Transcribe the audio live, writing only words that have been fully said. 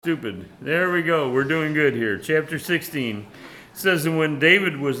Stupid. There we go. We're doing good here. Chapter 16 says, and when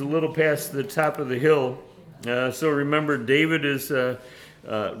David was a little past the top of the hill, so remember, David is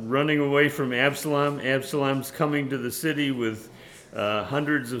running away from Absalom. Absalom's coming to the city with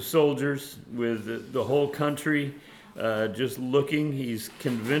hundreds of soldiers, with the whole country just looking. He's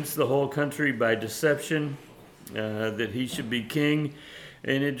convinced the whole country by deception that he should be king.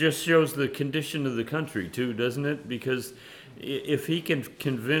 And it just shows the condition of the country, too, doesn't it? Because if he can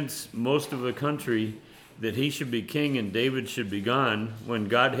convince most of the country that he should be king and David should be gone when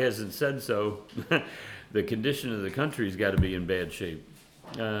God hasn't said so, the condition of the country's got to be in bad shape.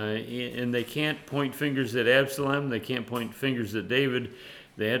 And they can't point fingers at Absalom. They can't point fingers at David.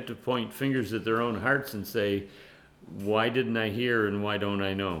 They have to point fingers at their own hearts and say, why didn't I hear and why don't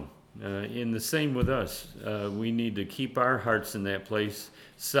I know? In the same with us, we need to keep our hearts in that place,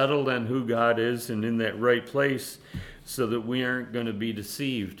 settled on who God is and in that right place, so that we aren't going to be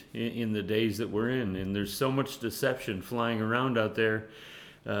deceived in the days that we're in. And there's so much deception flying around out there.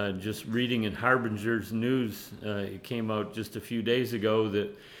 Just reading in Harbinger's News, it came out just a few days ago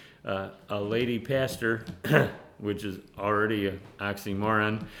that a lady pastor, which is already an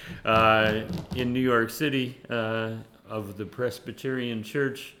oxymoron, in New York City of the Presbyterian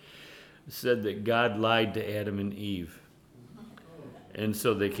Church, said that God lied to Adam and Eve. And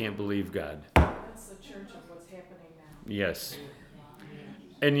so they can't believe God. That's the church of what's happening now. Yes.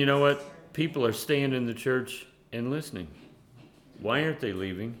 And you know what? People are staying in the church and listening. Why aren't they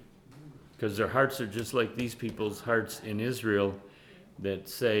leaving? Because their hearts are just like these people's hearts in Israel that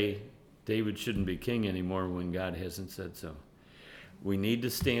say David shouldn't be king anymore when God hasn't said so. We need to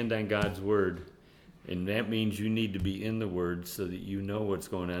stand on God's word. And that means you need to be in the Word so that you know what's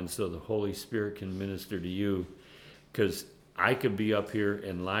going on, so the Holy Spirit can minister to you. Because I could be up here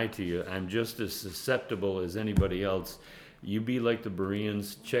and lie to you. I'm just as susceptible as anybody else. You be like the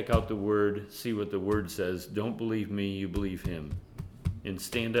Bereans. Check out the Word. See what the Word says. Don't believe me. You believe Him. And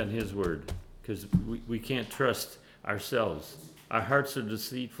stand on His Word. Because we can't trust ourselves. Our hearts are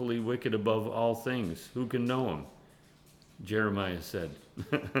deceitfully wicked above all things. Who can know them? Jeremiah said.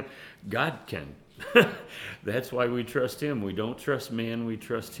 God can. That's why we trust Him. We don't trust man, we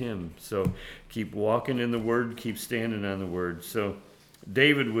trust Him. So keep walking in the Word, keep standing on the Word. So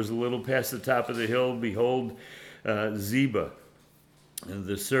David was a little past the top of the hill. Behold, Ziba,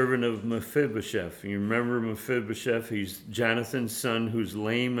 the servant of Mephibosheth. You remember Mephibosheth? He's Jonathan's son who's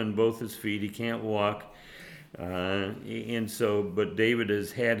lame on both his feet. He can't walk. But David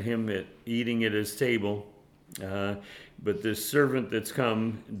has had him eating at his table. But this servant that's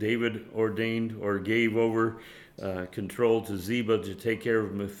come, David ordained or gave over control to Ziba to take care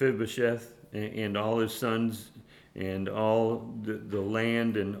of Mephibosheth and all his sons and all the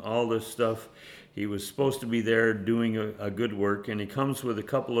land and all this stuff. He was supposed to be there doing a good work, and he comes with a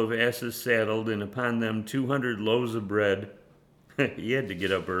couple of asses saddled, and upon them 200 loaves of bread. He had to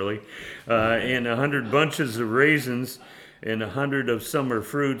get up early, and 100 bunches of raisins, and 100 of summer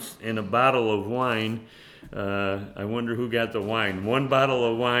fruits, and a bottle of wine. I wonder who got the wine. 1 bottle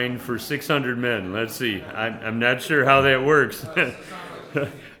of wine for 600 men. Let's see. I'm not sure how that works.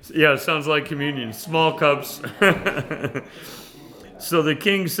 Yeah, it sounds like communion. Small cups. So the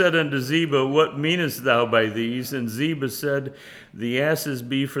king said unto Ziba, what meanest thou by these? And Ziba said, the asses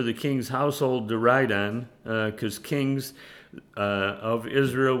be for the king's household to ride on, because kings of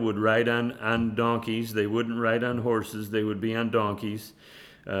Israel would ride on donkeys. They wouldn't ride on horses. They would be on donkeys.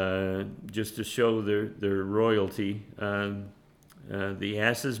 Just to show their royalty. The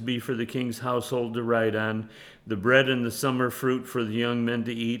asses be for the king's household to ride on, the bread and the summer fruit for the young men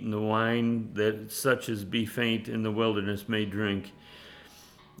to eat, and the wine that such as be faint in the wilderness may drink.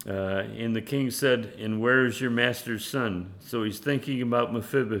 And the king said, and where is your master's son? So he's thinking about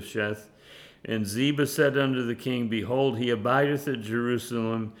Mephibosheth. And Ziba said unto the king, behold, he abideth at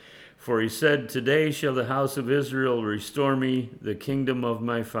Jerusalem. For he said, today shall the house of Israel restore me the kingdom of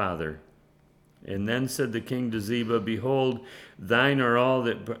my father. And then said the king to Ziba, behold, thine are all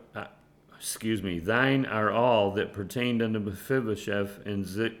that pertained unto Mephibosheth. And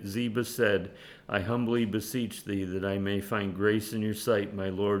Ziba said, I humbly beseech thee that I may find grace in your sight, my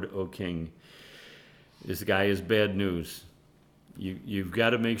lord, O king. This guy is bad news. You've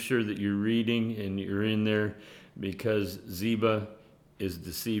got to make sure that you're reading and you're in there, because Ziba is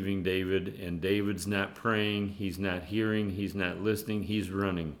deceiving David, and David's not praying, he's not hearing, he's not listening, he's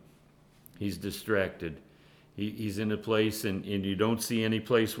running. He's distracted. He's in a place, and you don't see any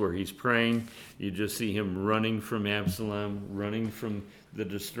place where he's praying. You just see him running from Absalom, running from the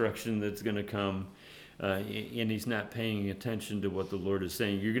destruction that's going to come, and he's not paying attention to what the Lord is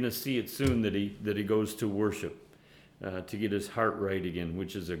saying. You're going to see it soon that he goes to worship. to get his heart right again,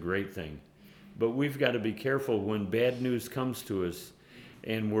 which is a great thing. But we've got to be careful when bad news comes to us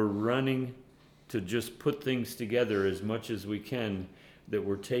and we're running to just put things together as much as we can, that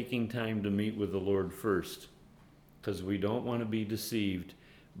we're taking time to meet with the Lord first, because we don't want to be deceived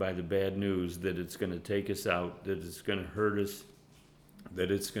by the bad news that it's going to take us out, that it's going to hurt us,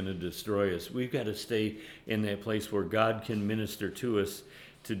 that it's going to destroy us. We've got to stay in that place where God can minister to us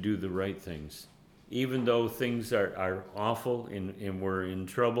to do the right things. Even though things are awful and we're in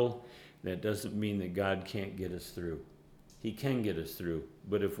trouble, that doesn't mean that God can't get us through. He can get us through.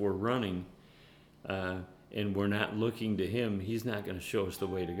 But if we're running and we're not looking to him, he's not going to show us the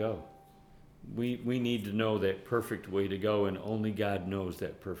way to go. We need to know that perfect way to go, and only God knows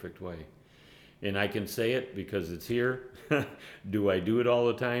that perfect way. And I can say it because it's here. Do I do it all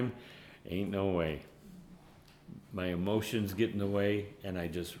the time? Ain't no way. My emotions get in the way, and I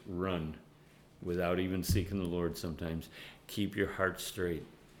just run without even seeking the Lord sometimes. Keep your heart straight.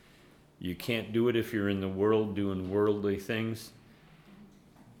 You can't do it if you're in the world doing worldly things.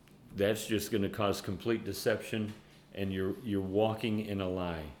 That's just going to cause complete deception, and you're walking in a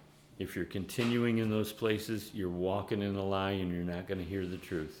lie. If you're continuing in those places, you're walking in a lie, and you're not going to hear the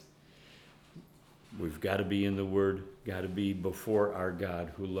truth. We've got to be in the Word, got to be before our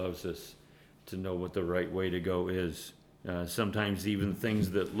God who loves us to know what the right way to go is. Sometimes even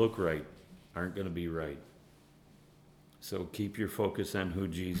things that look right aren't going to be right. So keep your focus on who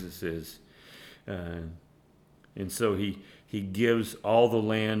Jesus is. And so he gives all the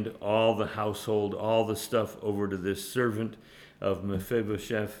land, all the household, all the stuff over to this servant of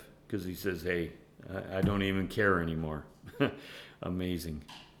Mephibosheth, because he says, hey, I don't even care anymore. Amazing.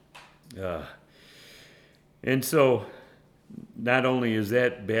 And so not only is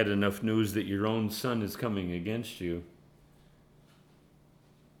that bad enough news that your own son is coming against you,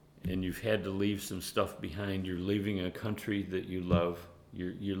 and you've had to leave some stuff behind. You're leaving a country that you love.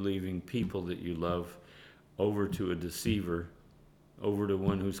 You're leaving people that you love over to a deceiver, over to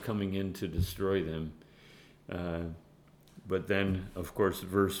one who's coming in to destroy them. But then, of course,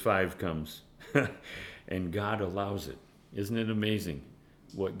 verse 5 comes, and God allows it. Isn't it amazing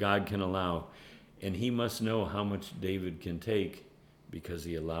what God can allow? And he must know how much David can take because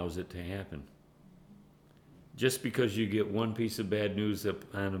he allows it to happen. Just because you get one piece of bad news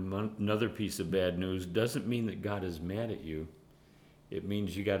upon another piece of bad news doesn't mean that God is mad at you. It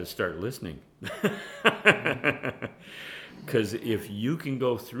means you got to start listening. Because if you can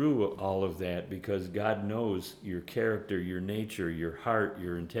go through all of that, because God knows your character, your nature, your heart,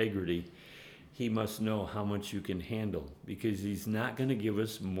 your integrity, he must know how much you can handle. Because he's not going to give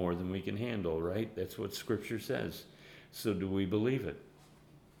us more than we can handle, right? That's what Scripture says. So do we believe it?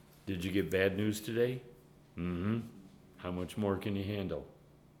 Did you get bad news today? Mm-hmm. How much more can you handle?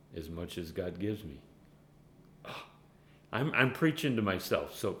 As much as God gives me. Oh, I'm preaching to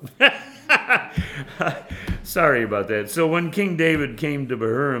myself, so sorry about that. So when King David came to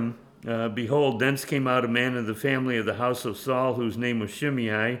Bahurim, behold, thence came out a man of the family of the house of Saul, whose name was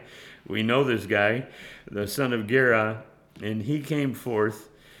Shimei. We know this guy, the son of Gera, and he came forth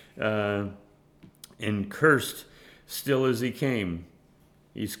and cursed still as he came.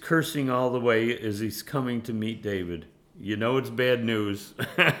 He's cursing all the way as he's coming to meet David. You know it's bad news.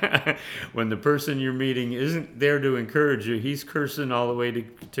 When the person you're meeting isn't there to encourage you, he's cursing all the way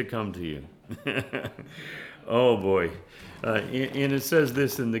to come to you. Oh boy. And it says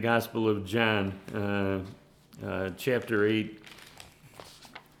this in the Gospel of John, chapter 8.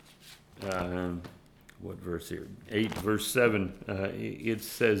 What verse here? 8, verse 7. It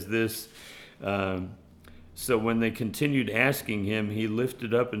says this. So when they continued asking him, he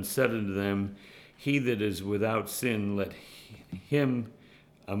lifted up and said unto them, he that is without sin, he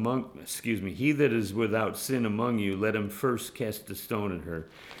that is without sin among you, let him first cast a stone at her.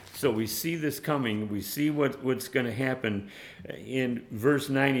 So we see this coming. We see what's going to happen. In verse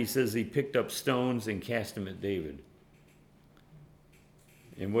 9, he says he picked up stones and cast them at David.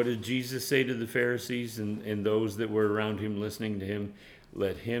 And what did Jesus say to the Pharisees and those that were around him listening to him?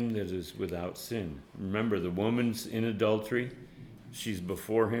 Let him that is without sin. Remember, the woman's in adultery. She's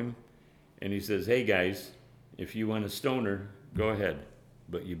before him. And he says, hey guys, if you want to stone her, go ahead.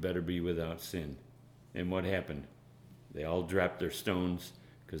 But you better be without sin. And what happened? They all dropped their stones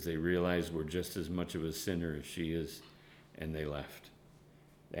because they realized we're just as much of a sinner as she is. And they left.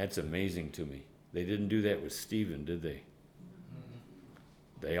 That's amazing to me. They didn't do that with Stephen, did they?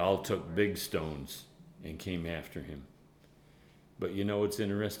 They all took big stones and came after him. But you know what's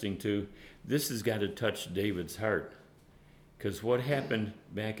interesting too? This has got to touch David's heart. Because what happened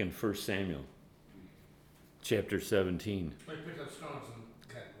back in 1 Samuel, chapter 17? They picked up stones and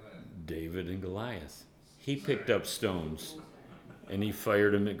cut wood. David and Goliath. He picked up stones and he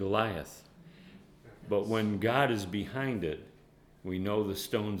fired them at Goliath. But when God is behind it, we know the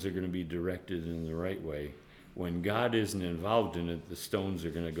stones are going to be directed in the right way. When God isn't involved in it, the stones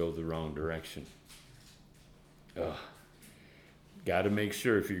are going to go the wrong direction. Got to make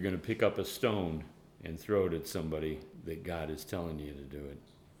sure if you're going to pick up a stone and throw it at somebody that God is telling you to do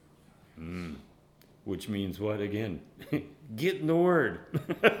it. Which means what again? Get in the Word.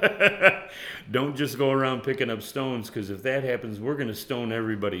 Don't just go around picking up stones, because if that happens, we're going to stone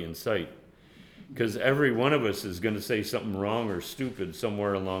everybody in sight. Because every one of us is going to say something wrong or stupid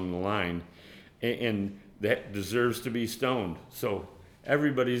somewhere along the line, and that deserves to be stoned. So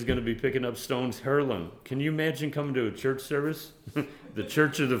everybody's going to be picking up stones, hurling. Can you imagine coming to a church service? The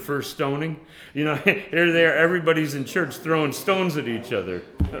church of the first stoning? You know, here they are, everybody's in church throwing stones at each other.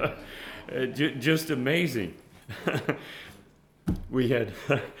 Just amazing. We had,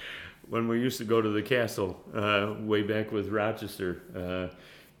 when we used to go to the castle, way back with Rochester,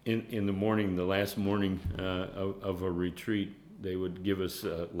 in the morning, the last morning of a retreat, they would give us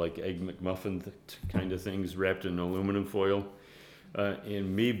like Egg McMuffin kind of things wrapped in aluminum foil.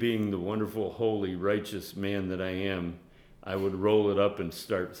 And me being the wonderful, holy, righteous man that I am, I would roll it up and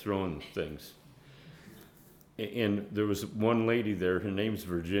start throwing things. And there was one lady there, her name's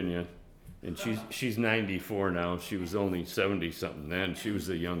Virginia, and she's 94 now. She was only 70-something then. She was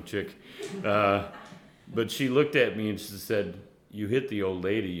a young chick. But she looked at me and she said, "You hit the old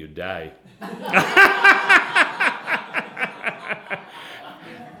lady, you die."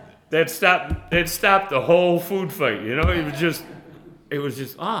 That stopped the whole food fight, you know? It was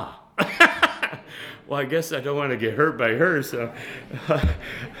just well, I guess I don't want to get hurt by her, so. Started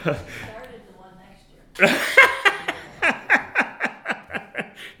the one next year.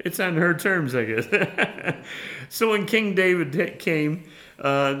 It's on her terms, I guess. So when King David came,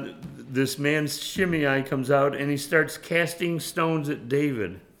 this man Shimei comes out and he starts casting stones at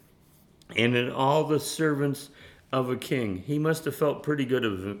David and at all the servants of a king. He must have felt pretty good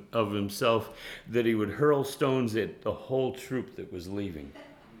of himself that he would hurl stones at the whole troop that was leaving.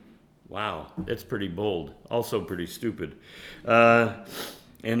 Wow, that's pretty bold. Also pretty stupid.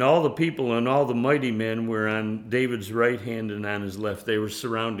 And all the people and all the mighty men were on David's right hand and on his left. They were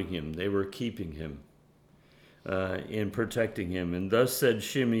surrounding him. They were keeping him and protecting him. And thus said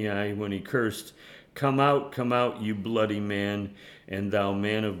Shimei when he cursed, come out, you bloody man, and thou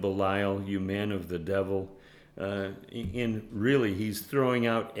man of Belial, you man of the devil." And really, he's throwing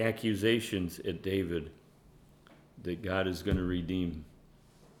out accusations at David that God is going to redeem.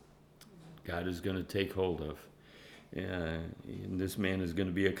 God is going to take hold of. And this man is going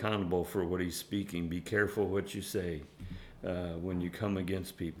to be accountable for what he's speaking. Be careful what you say when you come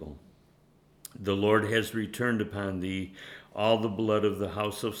against people. "The Lord has returned upon thee all the blood of the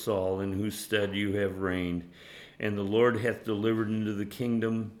house of Saul, in whose stead you have reigned. And the Lord hath delivered into the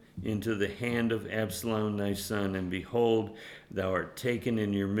kingdom into the hand of Absalom thy son. And behold, thou art taken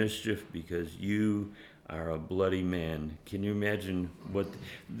in your mischief, because you are a bloody man." Can you imagine what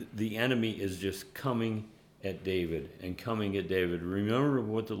the enemy is just coming at David and coming at David? Remember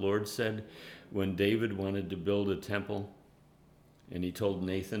what the Lord said when David wanted to build a temple and he told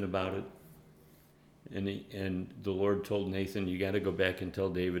Nathan about it? And the Lord told Nathan, you got to go back and tell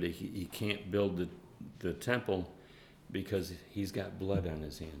David he can't build the temple because he's got blood on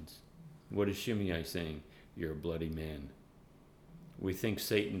his hands. What is Shimei saying? You're a bloody man. We think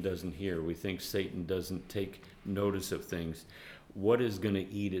Satan doesn't hear. We think Satan doesn't take notice of things. What is going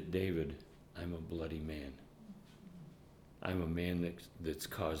to eat at David? I'm a bloody man. I'm a man that's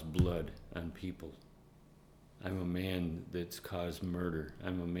caused blood on people. I'm a man that's caused murder.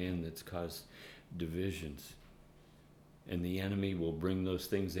 I'm a man that's caused divisions. And the enemy will bring those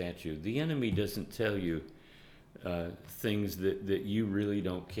things at you. The enemy doesn't tell you things that you really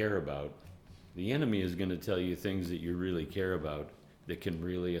don't care about. The enemy is going to tell you things that you really care about that can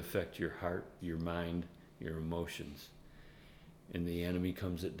really affect your heart, your mind, your emotions. And the enemy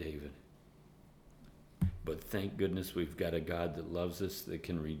comes at David. But thank goodness we've got a God that loves us, that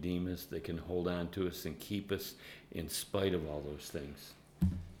can redeem us, that can hold on to us and keep us in spite of all those things.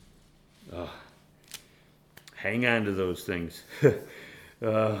 Oh, hang on to those things.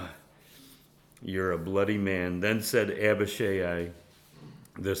 You're a bloody man. Then said Abishai,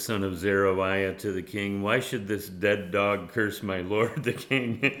 the son of Zeruiah, to the king, why should this dead dog curse my lord the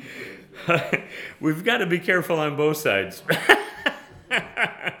king? We've got to be careful on both sides.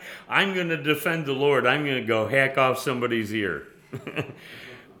 I'm going to defend the Lord. I'm going to go hack off somebody's ear.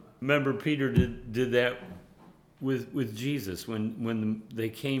 Remember, Peter did that with Jesus when they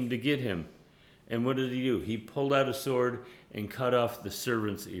came to get him. And what did he do? He pulled out a sword and cut off the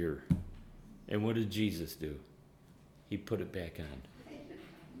servant's ear. And what did Jesus do? He put it back on.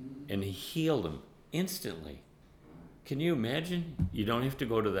 And he healed him instantly. Can you imagine? You don't have to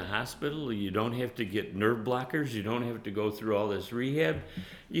go to the hospital. You don't have to get nerve blockers. You don't have to go through all this rehab.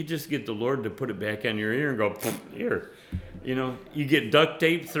 You just get the Lord to put it back on your ear and go, here. You know, you get duct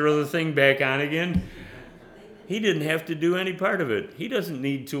tape, throw the thing back on again. He didn't have to do any part of it. He doesn't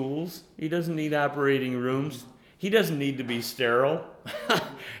need tools. He doesn't need operating rooms. He doesn't need to be sterile.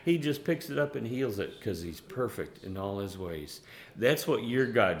 He just picks it up and heals it because he's perfect in all his ways. That's what your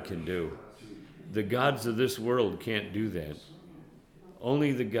God can do. The gods of this world can't do that.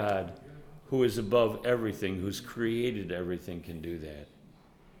 Only the God who is above everything, who's created everything, can do that.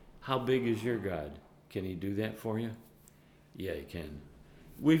 How big is your God? Can he do that for you? Yeah, he can.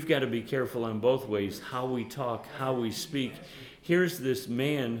 We've got to be careful on both ways, how we talk, how we speak. Here's this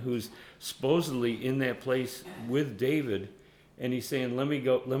man who's supposedly in that place with David, and he's saying, let me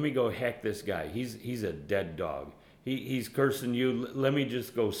go hack this guy. He's a dead dog. He's cursing you. Let me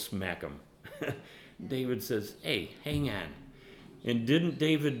just go smack him. David says, hey, hang on. And didn't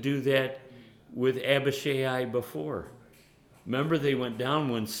David do that with Abishai before? Remember, they went down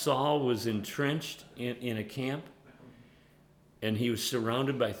when Saul was entrenched in a camp, and he was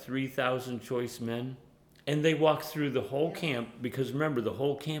surrounded by 3,000 choice men. And they walked through the whole camp, because remember, the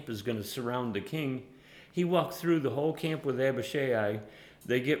whole camp is going to surround the king. He walked through the whole camp with Abishai.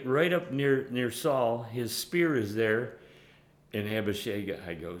 They get right up near Saul. His spear is there. And Abishai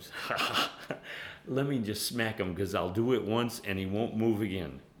goes, let me just smack him, because I'll do it once and he won't move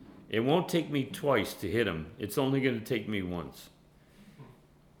again. It won't take me twice to hit him. It's only going to take me once.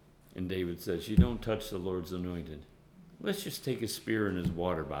 And David says, you don't touch the Lord's anointed. Let's just take his spear and his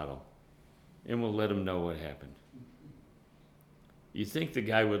water bottle, and we'll let him know what happened. You think the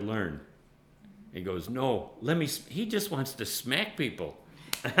guy would learn. He goes, no, he just wants to smack people.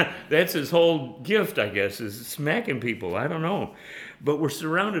 That's his whole gift, I guess, is smacking people. I don't know. But we're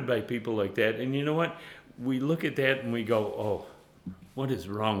surrounded by people like that. And you know what? We look at that and we go, oh, what is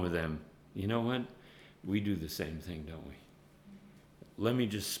wrong with them? You know what? We do the same thing, don't we? Let me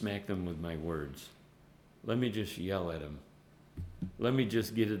just smack them with my words. Let me just yell at them. Let me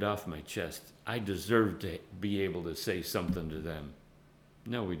just get it off my chest. I deserve to be able to say something to them.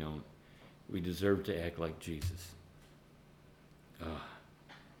 No, we don't. We deserve to act like Jesus.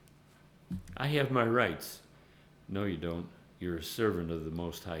 I have my rights. No, you don't. You're a servant of the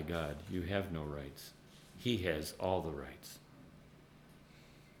Most High God. You have no rights. He has all the rights.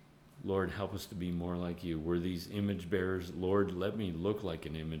 Lord, help us to be more like you. We're these image bearers. Lord, let me look like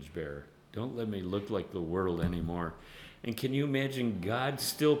an image bearer. Don't let me look like the world anymore. And can you imagine God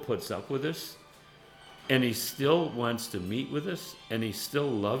still puts up with us? And he still wants to meet with us? And he still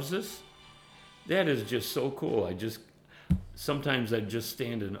loves us? That is just so cool. Sometimes I just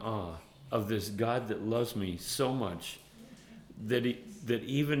stand in awe of this God that loves me so much that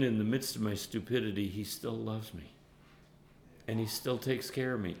even in the midst of my stupidity, he still loves me. And he still takes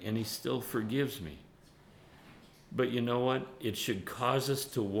care of me. And he still forgives me. But you know what? It should cause us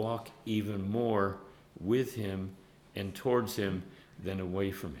to walk even more with him and towards him than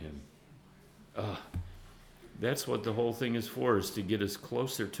away from him. That's what the whole thing is for, is to get us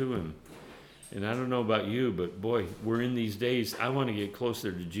closer to him. And I don't know about you, but boy, we're in these days. I want to get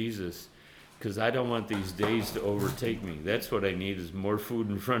closer to Jesus, because I don't want these days to overtake me. That's what I need, is more food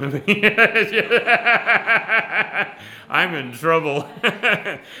in front of me. I'm in trouble.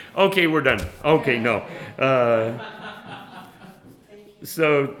 Okay, we're done. Okay, no.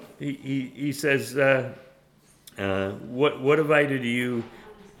 So he says, what have I to do you?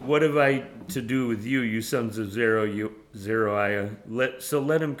 What have I to do with you, you sons of Zeruiah? So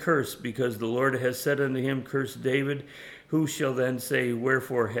let him curse, because the Lord has said unto him, curse David. Who shall then say,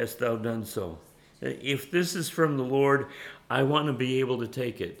 wherefore hast thou done so? If this is from the Lord, I want to be able to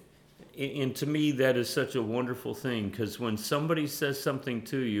take it. And to me, that is such a wonderful thing, because when somebody says something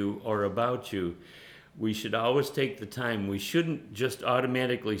to you or about you, we should always take the time. We shouldn't just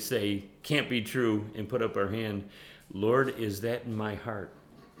automatically say, can't be true, and put up our hand. Lord, is that in my heart?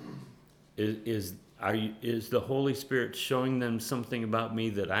 Is the Holy Spirit showing them something about me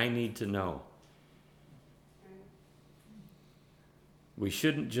that I need to know? We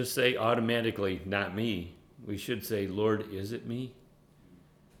shouldn't just say automatically, not me. We should say, Lord, is it me?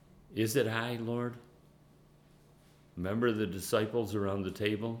 Is it I, Lord? Remember the disciples around the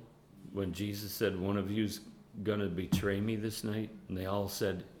table when Jesus said, one of you's going to betray me this night? And they all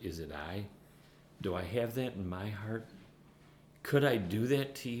said, is it I? Do I have that in my heart? Could I do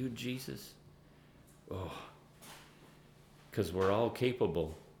that to you, Jesus? Oh, because we're all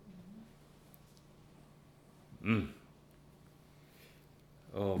capable.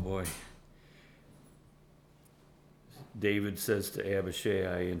 Oh, boy. David says to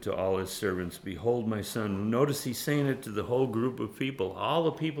Abishai and to all his servants, "Behold my son." Notice he's saying it to the whole group of people, all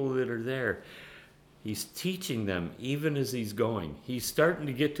the people that are there. He's teaching them even as he's going. He's starting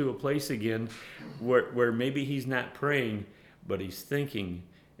to get to a place again where maybe he's not praying, but he's thinking,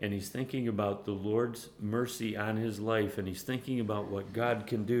 and he's thinking about the Lord's mercy on his life, and he's thinking about what God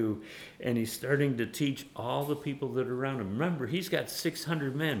can do, and he's starting to teach all the people that are around him. Remember, he's got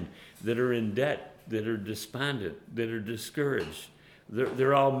 600 men that are in debt, that are despondent, that are discouraged.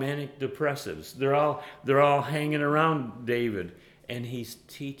 They're all manic depressives. They're all hanging around David, and he's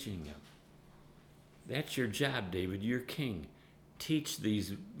teaching them. That's your job, David. You're king. Teach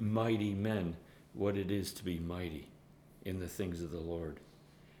these mighty men what it is to be mighty in the things of the Lord.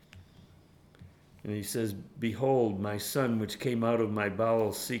 And he says, "Behold, my son, which came out of my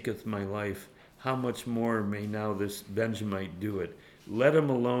bowels, seeketh my life. How much more may now this Benjamite do it? Let him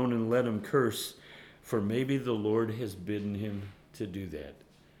alone and let him curse, for maybe the Lord has bidden him to do that."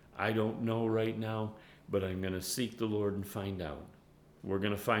 I don't know right now, but I'm going to seek the Lord and find out. We're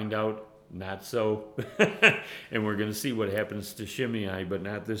going to find out, not so. And we're going to see what happens to Shimei, but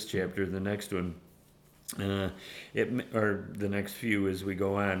not this chapter, the next one. Or the next few as we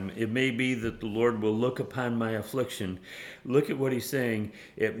go on. "It may be that the Lord will look upon my affliction." Look at what he's saying.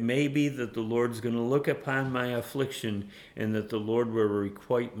 It may be that the Lord's going to look upon my affliction, and that the Lord will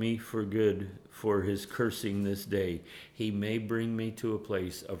requite me for good for his cursing this day. He may bring me to a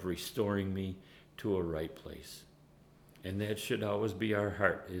place of restoring me to a right place. And that should always be our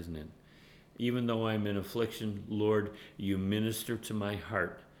heart, isn't it? Even though I'm in affliction, Lord, you minister to my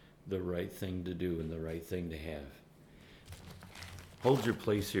heart the right thing to do and the right thing to have. Hold your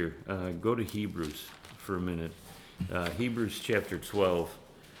place here. Go to Hebrews for a minute. Hebrews chapter 12.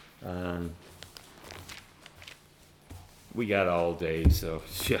 We got all day, so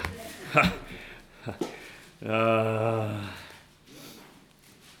yeah.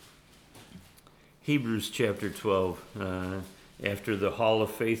 Hebrews chapter 12. After the Hall of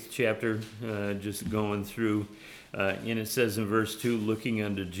Faith chapter, just going through. And it says in verse 2, "Looking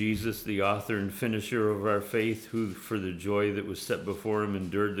unto Jesus, the author and finisher of our faith, who for the joy that was set before him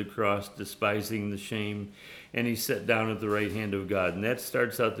endured the cross, despising the shame, and he sat down at the right hand of God." And that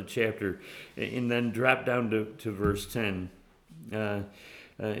starts out the chapter. And then drop down to verse 10. And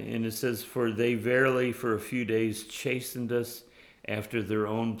it says, "For they verily for a few days chastened us after their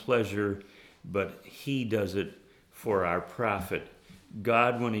own pleasure, but he does it for our profit."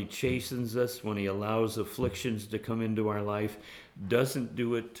 God, when he chastens us, when he allows afflictions to come into our life, doesn't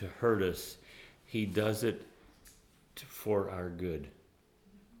do it to hurt us. He does it for our good.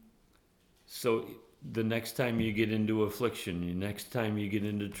 So the next time you get into affliction, the next time you get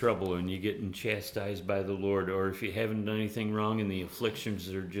into trouble and you're getting chastised by the Lord, or if you haven't done anything wrong and the afflictions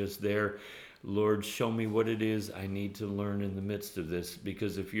are just there, Lord, show me what it is I need to learn in the midst of this,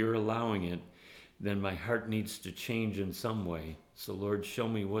 because if you're allowing it, then my heart needs to change in some way. So Lord, show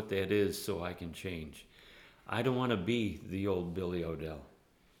me what that is so I can change. I don't want to be the old Billy Odell.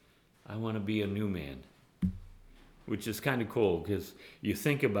 I want to be a new man, which is kind of cool because you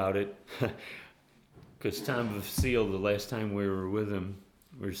think about it. Because Tom Vasile, the last time we were with him,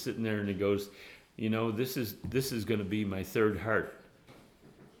 we were sitting there and he goes, "You know, this is going to be my third heart."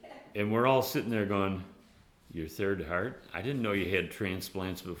 And we're all sitting there going, "Your third heart? I didn't know you had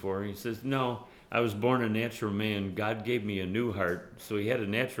transplants before." He says, "No, I was born a natural man. God gave me a new heart." So he had a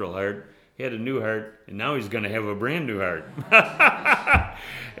natural heart, he had a new heart, and now he's going to have a brand new heart.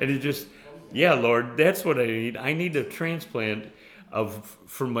 And he just, yeah, Lord, that's what I need. I need a transplant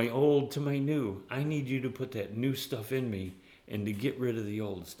from my old to my new. I need you to put that new stuff in me and to get rid of the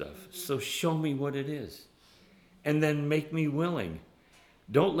old stuff. So show me what it is. And then make me willing.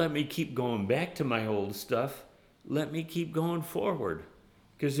 Don't let me keep going back to my old stuff. Let me keep going forward.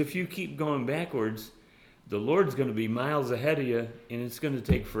 Because if you keep going backwards, the Lord's going to be miles ahead of you, and it's going to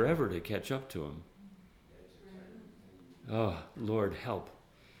take forever to catch up to him. Oh, Lord, help.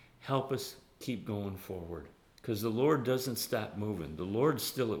 Help us keep going forward. Because the Lord doesn't stop moving. The Lord's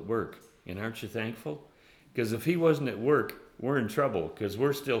still at work. And aren't you thankful? Because if he wasn't at work, we're in trouble, because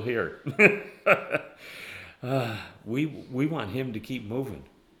we're still here. We want him to keep moving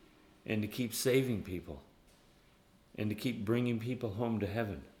and to keep saving people and to keep bringing people home to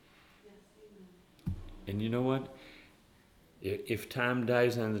heaven. And you know what? If Tom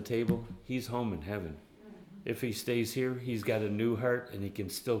dies on the table, he's home in heaven. If he stays here, he's got a new heart and he can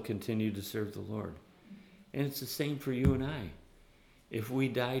still continue to serve the Lord. And it's the same for you and I. If we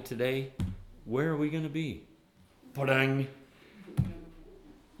die today, where are we going to be? Padang.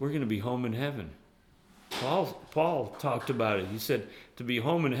 We're going to be home in heaven. Paul talked about it. He said, to be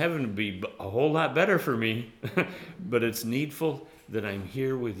home in heaven would be a whole lot better for me, but it's needful that I'm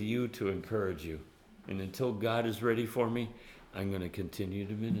here with you to encourage you. And until God is ready for me, I'm going to continue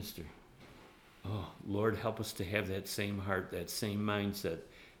to minister. Oh, Lord, help us to have that same heart, that same mindset,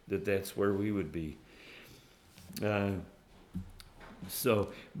 that's where we would be. But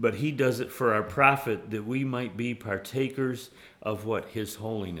he does it for our profit, that we might be partakers of what? His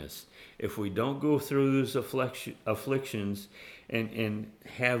holiness. If we don't go through those afflictions and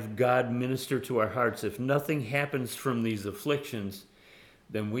have God minister to our hearts, if nothing happens from these afflictions,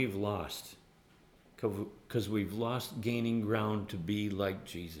 then we've lost. Because we've lost gaining ground to be like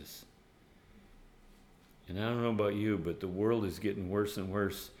Jesus. And I don't know about you, but the world is getting worse and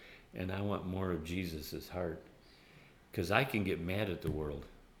worse, and I want more of Jesus' heart. Because I can get mad at the world.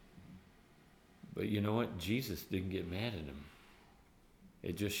 But you know what? Jesus didn't get mad at him.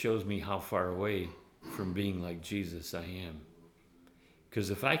 It just shows me how far away from being like Jesus I am.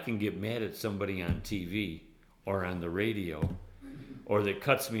 Because if I can get mad at somebody on TV or on the radio or that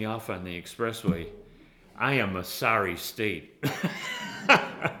cuts me off on the expressway, I am a sorry state.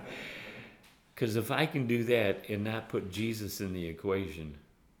 Because if I can do that and not put Jesus in the equation,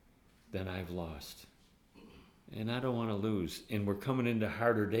 then I've lost. And I don't want to lose. And we're coming into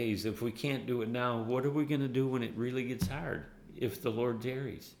harder days. If we can't do it now, what are we going to do when it really gets hard? If the Lord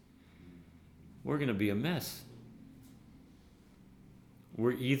tarries, we're going to be a mess.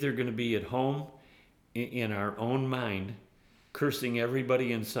 We're either going to be at home in our own mind, cursing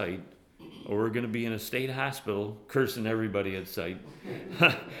everybody in sight, or we're going to be in a state hospital cursing everybody in sight.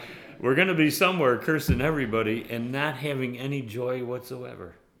 We're going to be somewhere cursing everybody and not having any joy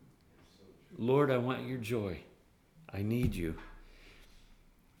whatsoever. Lord, I want your joy. I need you.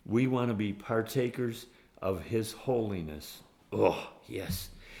 We want to be partakers of his holiness. Oh, yes.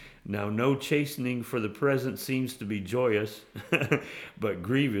 Now, no chastening for the present seems to be joyous, but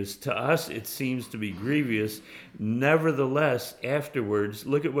grievous. To us, it seems to be grievous. Nevertheless, afterwards,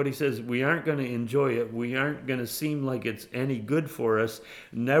 look at what he says. We aren't going to enjoy it. We aren't going to seem like it's any good for us.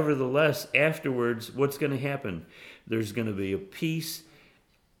 Nevertheless, afterwards, what's going to happen? There's going to be a peace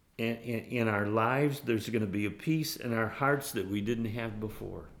in our lives. There's going to be a peace in our hearts that we didn't have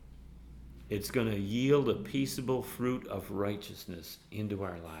before. It's going to yield a peaceable fruit of righteousness into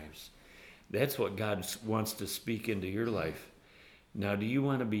our lives. That's what God wants to speak into your life. Now, do you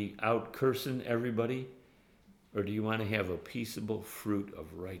want to be out cursing everybody? Or do you want to have a peaceable fruit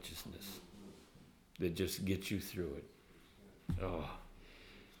of righteousness that just gets you through it? Oh.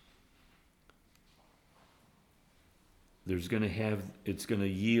 It's going to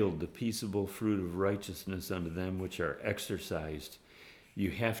yield the peaceable fruit of righteousness unto them which are exercised. You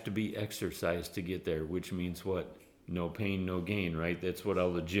have to be exercised to get there, which means what? No pain, no gain, right? That's what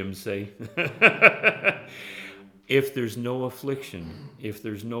all the gyms say. If there's no affliction, if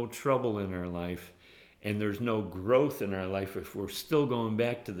there's no trouble in our life, and there's no growth in our life, if we're still going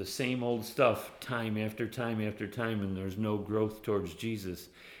back to the same old stuff time after time after time, and there's no growth towards Jesus,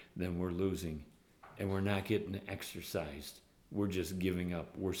 then we're losing. And we're not getting exercised. We're just giving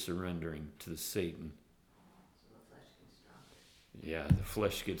up. We're surrendering to Satan. Yeah, the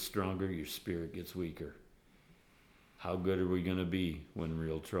flesh gets stronger, your spirit gets weaker. How good are we going to be when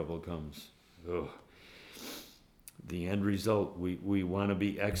real trouble comes? Oh. The end result, we want to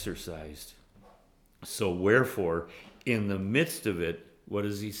be exercised. So wherefore, in the midst of it, what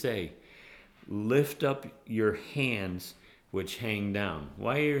does he say? Lift up your hands which hang down.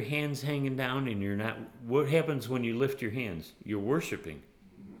 Why are your hands hanging down and you're not? What happens when you lift your hands? You're worshiping,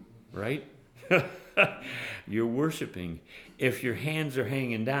 right? You're worshiping. If your hands are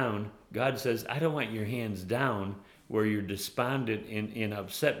hanging down, God says, I don't want your hands down where you're despondent and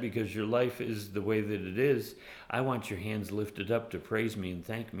upset because your life is the way that it is. I want your hands lifted up to praise me and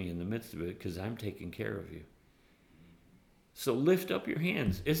thank me in the midst of it because I'm taking care of you. So lift up your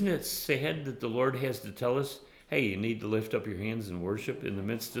hands. Isn't it sad that the Lord has to tell us, hey, you need to lift up your hands and worship in the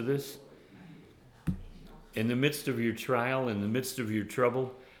midst of this? In the midst of your trial, in the midst of your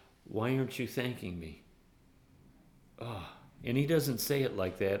trouble, why aren't you thanking me? Oh, and he doesn't say it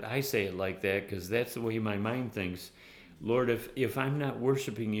like that. I say it like that because that's the way my mind thinks. Lord, if I'm not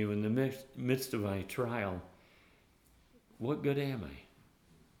worshiping you in the midst of my trial, what good am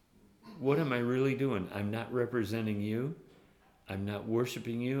I? What am I really doing? I'm not representing you. I'm not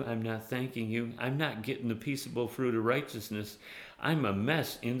worshiping you. I'm not thanking you. I'm not getting the peaceable fruit of righteousness. I'm a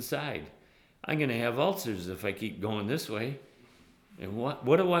mess inside. I'm going to have ulcers if I keep going this way. And what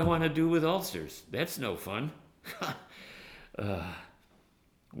do I want to do with ulcers? That's no fun.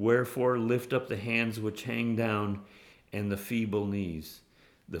 Wherefore lift up the hands which hang down and the feeble knees.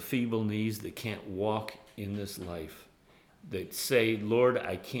 the feeble knees that can't walk in this life, that say, Lord,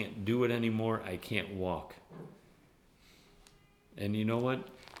 I can't do it anymore, I can't walk. And you know what?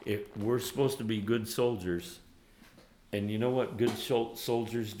 If we're supposed to be good soldiers, and you know what good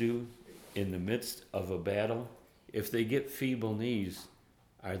soldiers do in the midst of a battle? If they get feeble knees,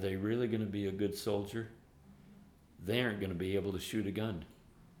 are they really going to be a good soldier? They aren't going to be able to shoot a gun.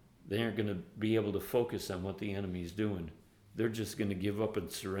 They aren't going to be able to focus on what the enemy's doing. They're just going to give up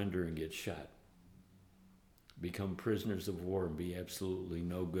and surrender and get shot. Become prisoners of war and be absolutely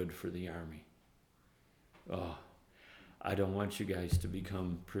no good for the army. Oh, I don't want you guys to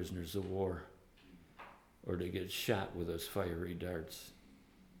become prisoners of war or to get shot with those fiery darts.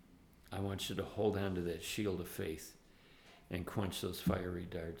 I want you to hold on to that shield of faith and quench those fiery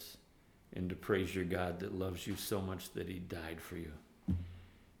darts and to praise your God that loves you so much that he died for you.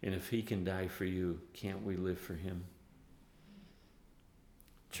 And if he can die for you, can't we live for him?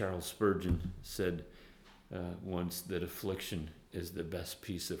 Charles Spurgeon said once that affliction is the best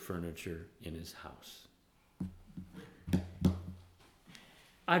piece of furniture in his house.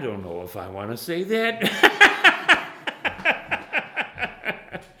 I don't know if I want to say that.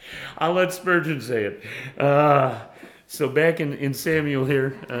 I'll let Spurgeon say it. So back in Samuel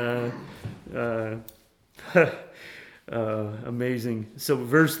here, amazing. So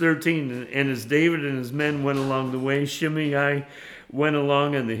verse 13, and as David and his men went along the way, Shimei went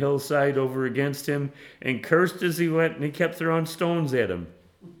along on the hillside over against him and cursed as he went, and he kept throwing stones at him.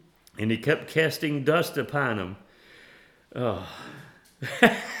 And he kept casting dust upon him. Oh.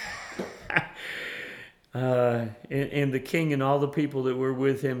 And the king and all the people that were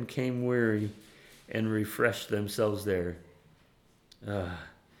with him came weary and refreshed themselves there.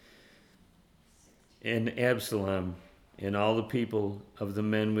 And Absalom and all the people of the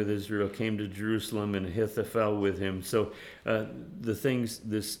men with Israel came to Jerusalem, and Ahithophel with him. So the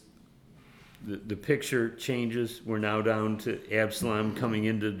picture changes. We're now down to Absalom coming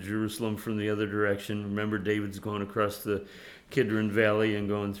into Jerusalem from the other direction. Remember, David's going across the Kidron Valley and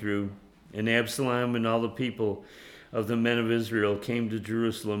going through. And Absalom and all the people of the men of Israel came to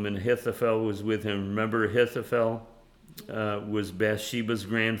Jerusalem, and Ahithophel was with him. Remember, Ahithophel was Bathsheba's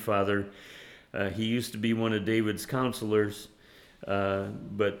grandfather. He used to be one of David's counselors,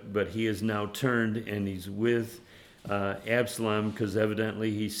 but he is now turned, and he's with Absalom because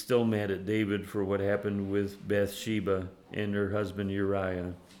evidently he's still mad at David for what happened with Bathsheba and her husband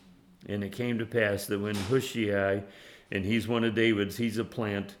Uriah. And it came to pass that when Hushai, and he's one of David's, he's a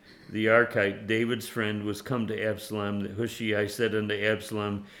plant, the Archite, David's friend, was come to Absalom, that Hushai said unto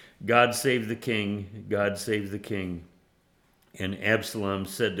Absalom, God save the king, God save the king. And Absalom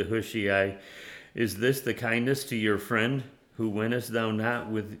said to Hushai, is this the kindness to your friend? Why wentest thou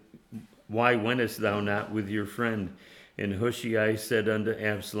not with your friend? And Hushai said unto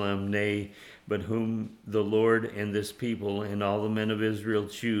Absalom, nay, but whom the Lord and this people and all the men of Israel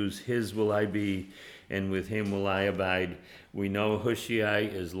choose, his will I be, and with him will I abide. We know Hushai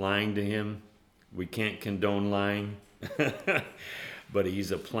is lying to him. We can't condone lying. But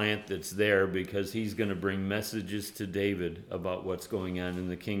he's a plant that's there because he's going to bring messages to David about what's going on in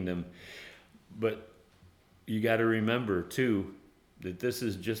the kingdom. But you got to remember, too, that this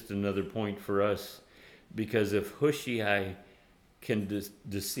is just another point for us. Because if Hushai can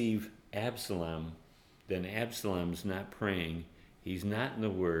deceive Absalom, then Absalom's not praying. He's not in the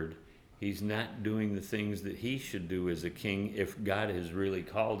Word. He's not doing the things that he should do as a king. If God has really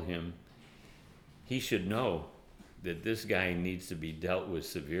called him, he should know that this guy needs to be dealt with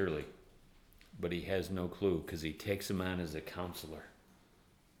severely. But he has no clue because he takes him on as a counselor.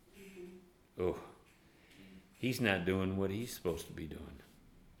 Oh, he's not doing what he's supposed to be doing.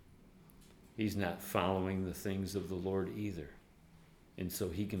 He's not following the things of the Lord either. And so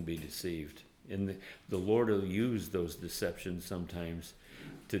he can be deceived. And the Lord will use those deceptions sometimes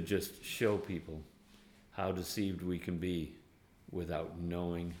to just show people how deceived we can be without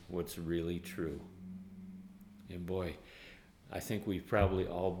knowing what's really true. And boy, I think we've probably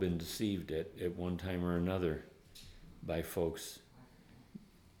all been deceived at one time or another by folks.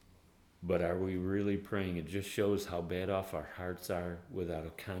 But are we really praying? It just shows how bad off our hearts are without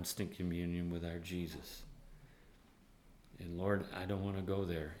a constant communion with our Jesus. And Lord, I don't want to go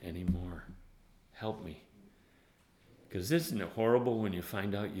there anymore. Help me. Because isn't it horrible when you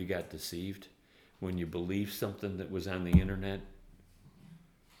find out you got deceived? When you believe something that was on the internet?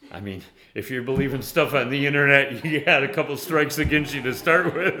 I mean, if you're believing stuff on the internet, you had a couple strikes against you to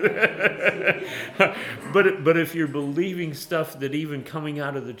start with. But if you're believing stuff that even coming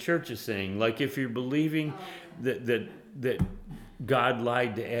out of the church is saying, like if you're believing that God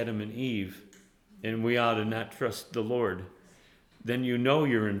lied to Adam and Eve, and we ought to not trust the Lord, then you know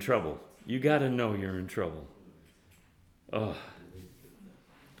you're in trouble. You got to know you're in trouble. Oh.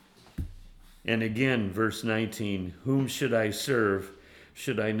 And again, verse 19, whom should I serve?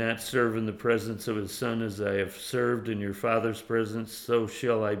 Should I not serve in the presence of his son as I have served in your father's presence? So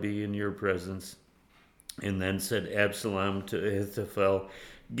shall I be in your presence. And then said Absalom to Ahithophel,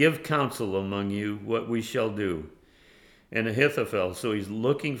 give counsel among you what we shall do. And Ahithophel, so he's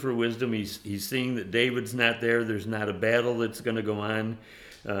looking for wisdom. He's seeing that David's not there. There's not a battle that's going to go on.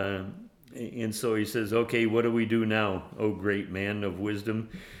 And so he says, okay, what do we do now, O great man of wisdom?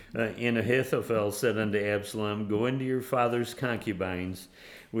 And Ahithophel said unto Absalom, go into your father's concubines,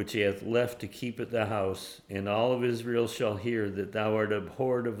 which he hath left to keep at the house, and all of Israel shall hear that thou art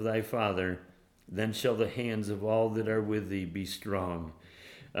abhorred of thy father. Then shall the hands of all that are with thee be strong.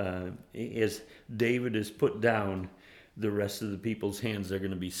 As David is put down, the rest of the people's hands are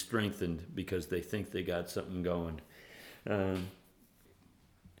going to be strengthened because they think they got something going.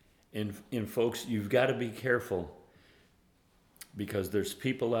 And folks, you've got to be careful, because there's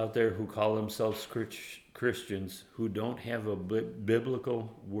people out there who call themselves Christians who don't have a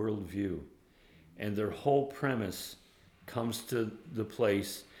biblical worldview. And their whole premise comes to the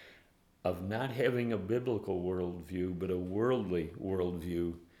place of not having a biblical worldview, but a worldly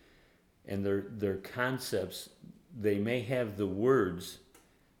worldview. And their concepts, they may have the words,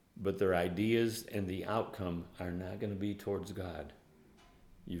 but their ideas and the outcome are not going to be towards God.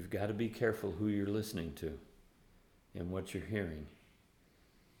 You've got to be careful who you're listening to and what you're hearing.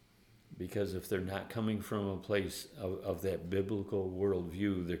 Because if they're not coming from a place of that biblical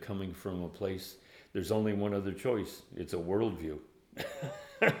worldview, they're coming from a place, there's only one other choice. It's a worldview.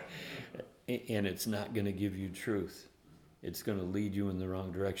 And it's not going to give you truth. It's going to lead you in the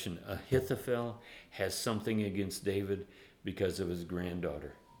wrong direction. Ahithophel has something against David because of his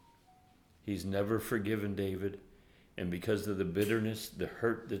granddaughter. He's never forgiven David. And because of the bitterness, the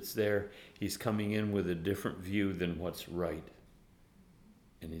hurt that's there, he's coming in with a different view than what's right.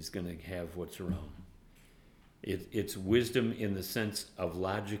 And he's going to have what's wrong. It's wisdom in the sense of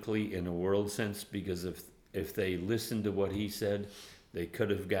logically, in a world sense, because if they listened to what he said, they could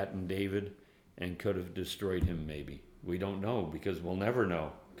have gotten David and could have destroyed him maybe. We don't know, because we'll never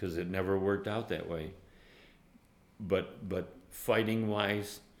know, because it never worked out that way. But fighting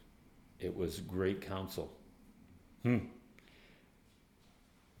wise, it was great counsel.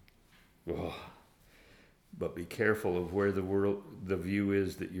 Oh. But be careful of where the view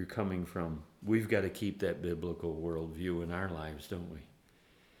is that you're coming from. We've got to keep that biblical worldview in our lives, don't we?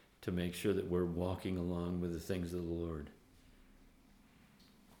 To make sure that we're walking along with the things of the Lord.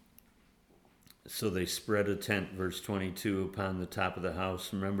 So they spread a tent, verse 22, upon the top of the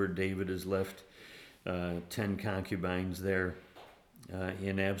house. Remember, David has left 10 concubines there.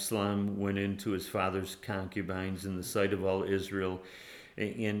 And Absalom went into his father's concubines in the sight of all Israel.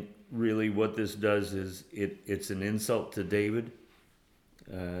 And really what this does is it's an insult to David.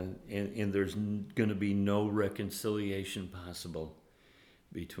 And there's going to be no reconciliation possible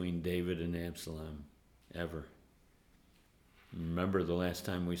between David and Absalom, ever. Remember the last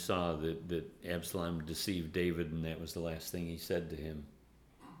time we saw that Absalom deceived David, and that was the last thing he said to him.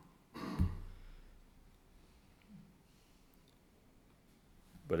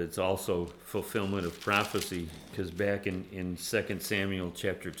 But it's also fulfillment of prophecy, because back in 2 Samuel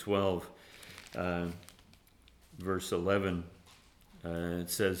chapter 12, verse 11, it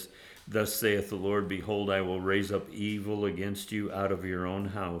says, thus saith the Lord, behold, I will raise up evil against you out of your own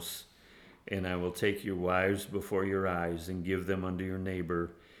house, and I will take your wives before your eyes and give them unto your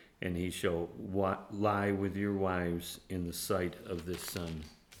neighbor, and he shall lie with your wives in the sight of this sun.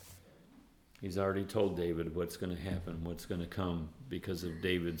 He's already told David what's going to happen, what's going to come because of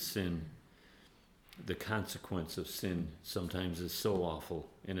David's sin. The consequence of sin sometimes is so awful,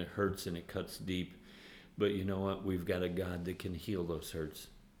 and it hurts and it cuts deep. But you know what? We've got a God that can heal those hurts.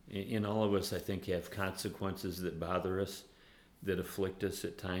 And all of us, I think, have consequences that bother us, that afflict us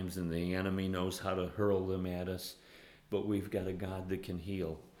at times, and the enemy knows how to hurl them at us. But we've got a God that can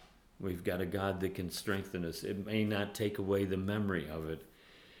heal. We've got a God that can strengthen us. It may not take away the memory of it,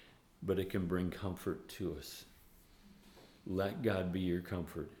 but it can bring comfort to us. Let God be your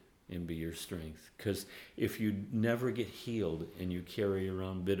comfort and be your strength. Because if you never get healed and you carry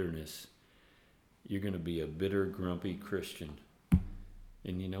around bitterness, you're going to be a bitter, grumpy Christian.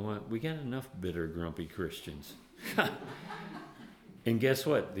 And you know what? We got enough bitter, grumpy Christians. And guess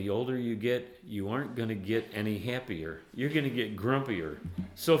what? The older you get, you aren't going to get any happier. You're going to get grumpier.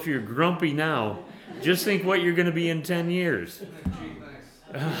 So if you're grumpy now, just think what you're going to be in 10 years.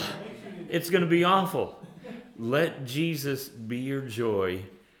 It's going to be awful. Let Jesus be your joy.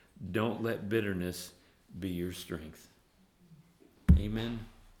 Don't let bitterness be your strength. Amen.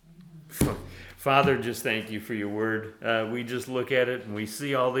 Father, just thank you for your word. We just look at it and we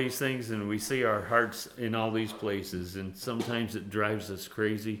see all these things and we see our hearts in all these places. And sometimes it drives us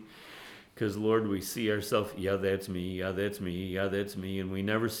crazy because, Lord, we see ourselves, yeah, that's me, yeah, that's me, yeah, that's me. And we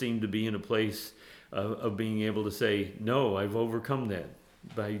never seem to be in a place of being able to say, no, I've overcome that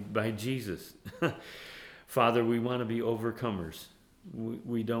by Jesus. Father, we want to be overcomers.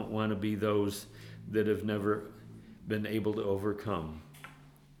 We don't want to be those that have never been able to overcome.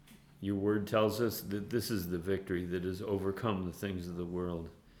 Your word tells us that this is the victory that has overcome the things of the world.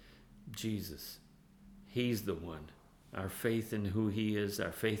 Jesus. He's the one. Our faith in who he is,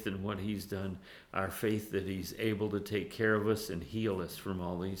 our faith in what he's done, our faith that he's able to take care of us and heal us from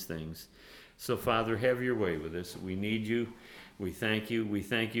all these things. So, Father, have your way with us. We need you. We thank you. We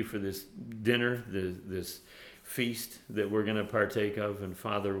thank you for this dinner, this feast that we're going to partake of. And,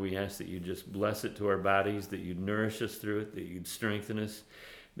 Father, we ask that you just bless it to our bodies, that you'd nourish us through it, that you'd strengthen us.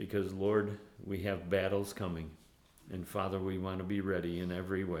 Because, Lord, we have battles coming. And, Father, we want to be ready in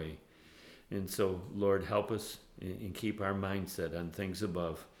every way. And so, Lord, help us and keep our mindset on things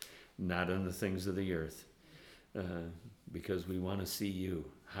above, not on the things of the earth. Because we want to see you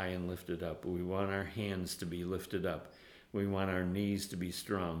high and lifted up. We want our hands to be lifted up. We want our knees to be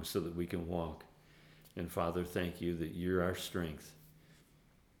strong so that we can walk. And, Father, thank you that you're our strength.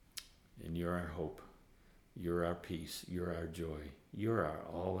 And you're our hope. You're our peace. You're our joy. You're our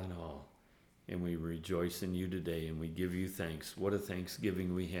all in all. And we rejoice in you today and we give you thanks. What a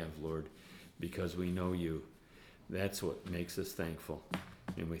thanksgiving we have, Lord, because we know you. That's what makes us thankful.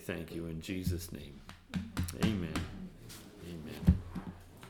 And we thank you in Jesus' name. Amen.